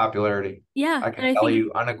 think, It's popularity. yeah, I and can I tell think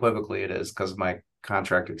you unequivocally it is because of my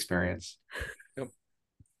contract experience. Yep.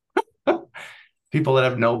 People that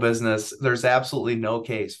have no business, there's absolutely no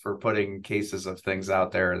case for putting cases of things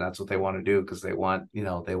out there, and that's what they want to do because they want,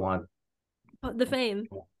 they want the fame.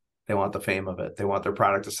 the fame of it. They want their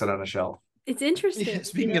product to sit on a shelf. It's interesting.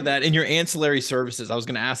 Speaking of that, in your ancillary services, I was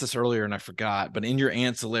going to ask this earlier and I forgot, but in your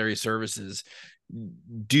ancillary services,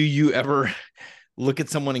 do you ever look at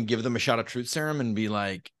someone and give them a shot of truth serum and be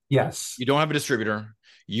like, Yes. you don't have a distributor.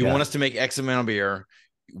 You Yes. want us to make X amount of beer.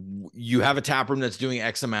 You have a tap room that's doing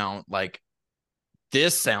X amount. Like,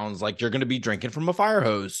 this sounds like you're going to be drinking from a fire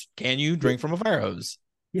hose. Can you drink from a fire hose?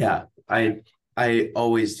 Yeah. I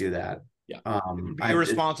always do that. Yeah. Be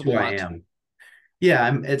irresponsible. I am.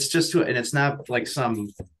 Yeah. It's just, and it's not like some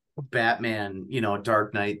Batman,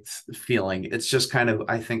 Dark Knight feeling. It's just kind of,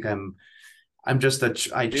 I think I'm just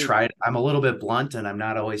I'm a little bit blunt and I'm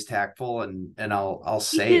not always tactful and I'll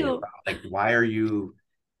say it, like, why are you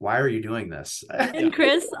doing this? And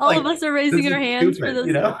Chris, all of us are raising our hands for those.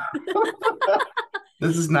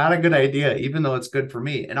 This is not a good idea, even though it's good for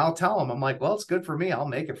me. And I'll tell them, I'm like, well, it's good for me. I'll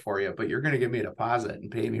make it for you, but you're going to give me a deposit and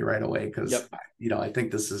pay me right away. Cause I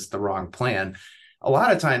think this is the wrong plan. A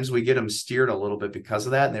lot of times we get them steered a little bit because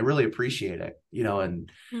of that. And they really appreciate it,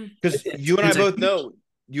 and because you and I both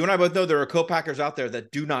know there are co-packers out there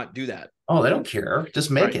that do not do that. Oh, they don't care. Just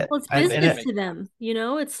make it. Well, it's business to them,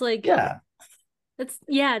 it's like,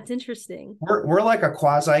 it's interesting. We're like a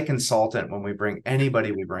quasi consultant when we bring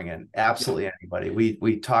anybody we bring in. Absolutely anybody.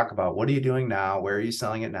 We talk about, what are you doing now? Where are you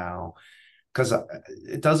selling it now? Because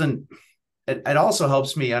it also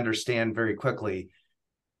helps me understand very quickly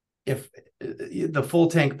if the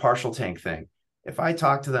full tank, partial tank thing, if I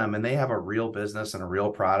talk to them and they have a real business and a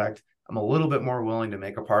real product, I'm a little bit more willing to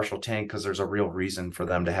make a partial tank because there's a real reason for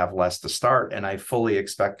them to have less to start. And I fully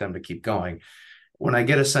expect them to keep going. When I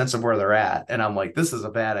get a sense of where they're at and I'm like, this is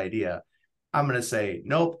a bad idea, I'm going to say,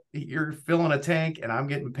 nope, you're filling a tank and I'm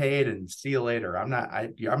getting paid and see you later. I'm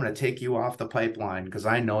going to take you off the pipeline because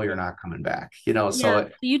I know you're not coming back, so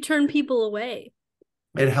you turn people away.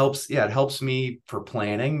 It helps. Yeah. It helps me for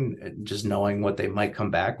planning, just knowing what they might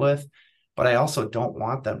come back with. But I also don't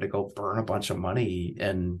want them to go burn a bunch of money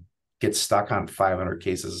and get stuck on 500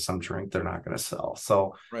 cases of some drink they're not going to sell.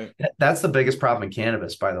 So that's the biggest problem in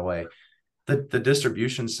cannabis, by the way. The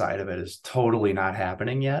distribution side of it is totally not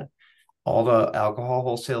happening yet. All the alcohol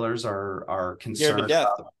wholesalers are concerned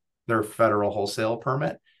about their federal wholesale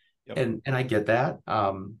permit. Yep. And I get that.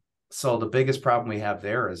 So the biggest problem we have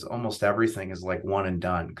there is almost everything is like one and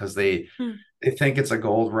done because they think it's a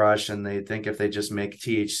gold rush and they think if they just make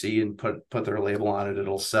THC and put their label on it,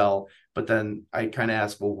 it'll sell. But then I kind of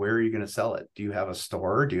ask, well, where are you going to sell it? Do you have a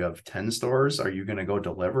store? Do you have 10 stores? Are you going to go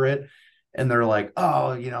deliver it? And they're like,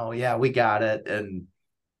 oh, yeah, we got it. And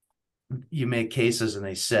you make cases and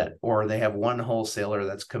they sit, or they have one wholesaler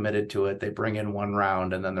that's committed to it. They bring in one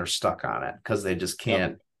round and then they're stuck on it because they just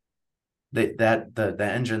can't. The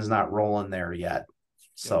engine's not rolling there yet.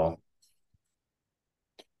 So,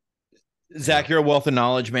 Zach, you're a wealth of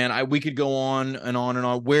knowledge, man. We could go on and on and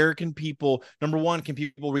on. Where can people? Number one, can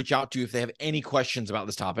people reach out to you if they have any questions about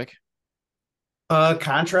this topic?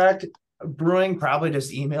 Contract brewing, probably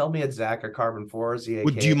just email me at Zach at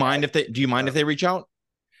Karben4. Do you mind if they reach out?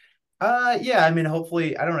 Yeah, I mean,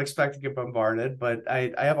 hopefully I don't expect to get bombarded, but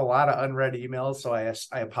I have a lot of unread emails, so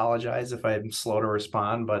I apologize if I'm slow to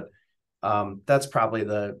respond, but that's probably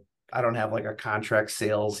I don't have like a contract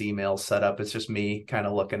sales email set up. It's just me kind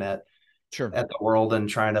of looking at the world and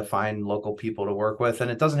trying to find local people to work with.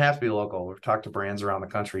 And it doesn't have to be local. We've talked to brands around the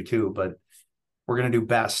country too, but we're going to do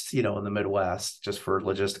best, in the Midwest just for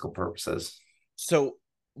logistical purposes. So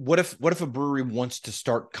what if a brewery wants to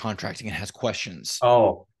start contracting and has questions?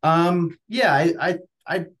 Oh, yeah,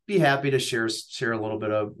 I'd be happy to share a little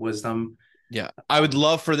bit of wisdom. Yeah. I would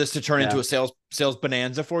love for this to turn into a sales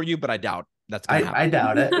bonanza for you, but I doubt that's going to happen. I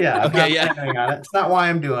doubt it. Yeah. Okay. On it. It's not why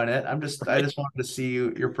I'm doing it. I just wanted to see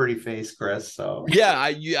your pretty face, Chris. So yeah,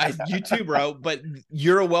 you too, bro. But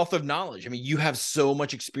you're a wealth of knowledge. I mean, you have so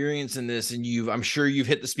much experience in this, and I'm sure you've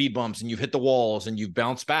hit the speed bumps and you've hit the walls and you've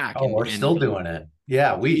bounced back. Oh, we're still doing it.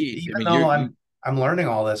 Yeah. I'm learning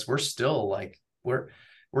all this. We're still like,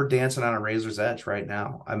 we're dancing on a razor's edge right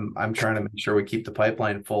now. I'm trying to make sure we keep the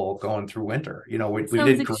pipeline full going through winter. You know, we Sounds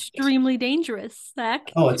did extremely dangerous,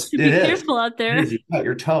 Zach. Oh, to be careful out there. It is. You cut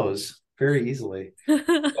your toes very easily.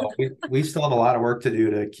 So we still have a lot of work to do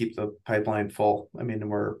to keep the pipeline full. I mean,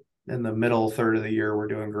 we're in the middle third of the year, we're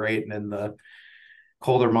doing great, and in the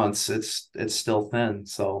colder months, it's still thin.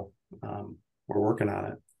 So we're working on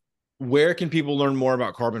it. Where can people learn more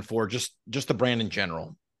about Karben4? Just the brand in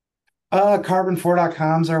general.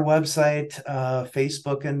 Karben4.com is our website.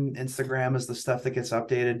 Facebook and Instagram is the stuff that gets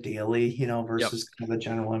updated daily, you know, versus kind of the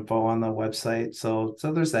general info on the website. So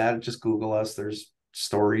there's that. Just Google us. There's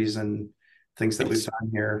stories and things that we've done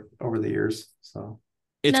here over the years. So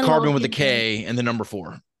it's Karben with a K and the number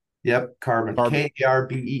 4. Yep, Karben.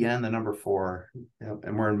 Karben, the number 4. Yep,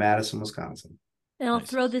 and we're in Madison, Wisconsin. And I'll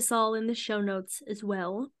throw this all in the show notes as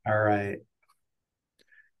well. All right.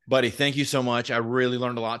 Buddy, thank you so much. I really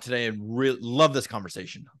learned a lot today and really love this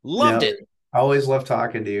conversation. Loved it. Always love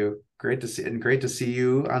talking to you. Great to see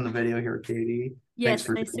you on the video here, Katie. Yes,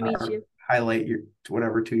 nice to meet you. Highlight your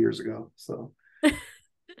 2 years ago. So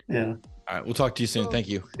yeah. All right, we'll talk to you soon. Thank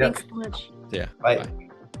you. Thanks so much. Yeah. Bye.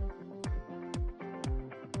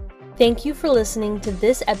 Thank you for listening to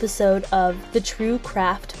this episode of the True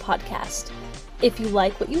Craft Podcast. If you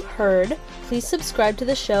like what you heard, please subscribe to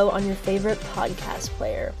the show on your favorite podcast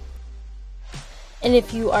player. And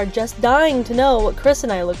if you are just dying to know what Chris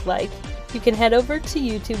and I look like, you can head over to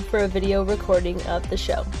YouTube for a video recording of the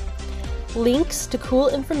show. Links to cool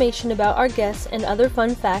information about our guests and other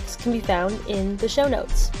fun facts can be found in the show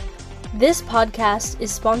notes. This podcast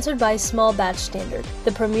is sponsored by Small Batch Standard,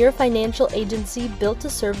 the premier financial agency built to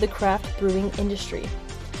serve the craft brewing industry.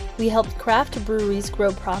 We helped craft breweries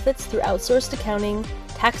grow profits through outsourced accounting,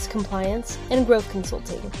 tax compliance, and growth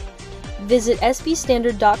consulting. Visit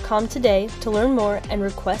sbstandard.com today to learn more and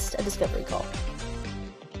request a discovery call.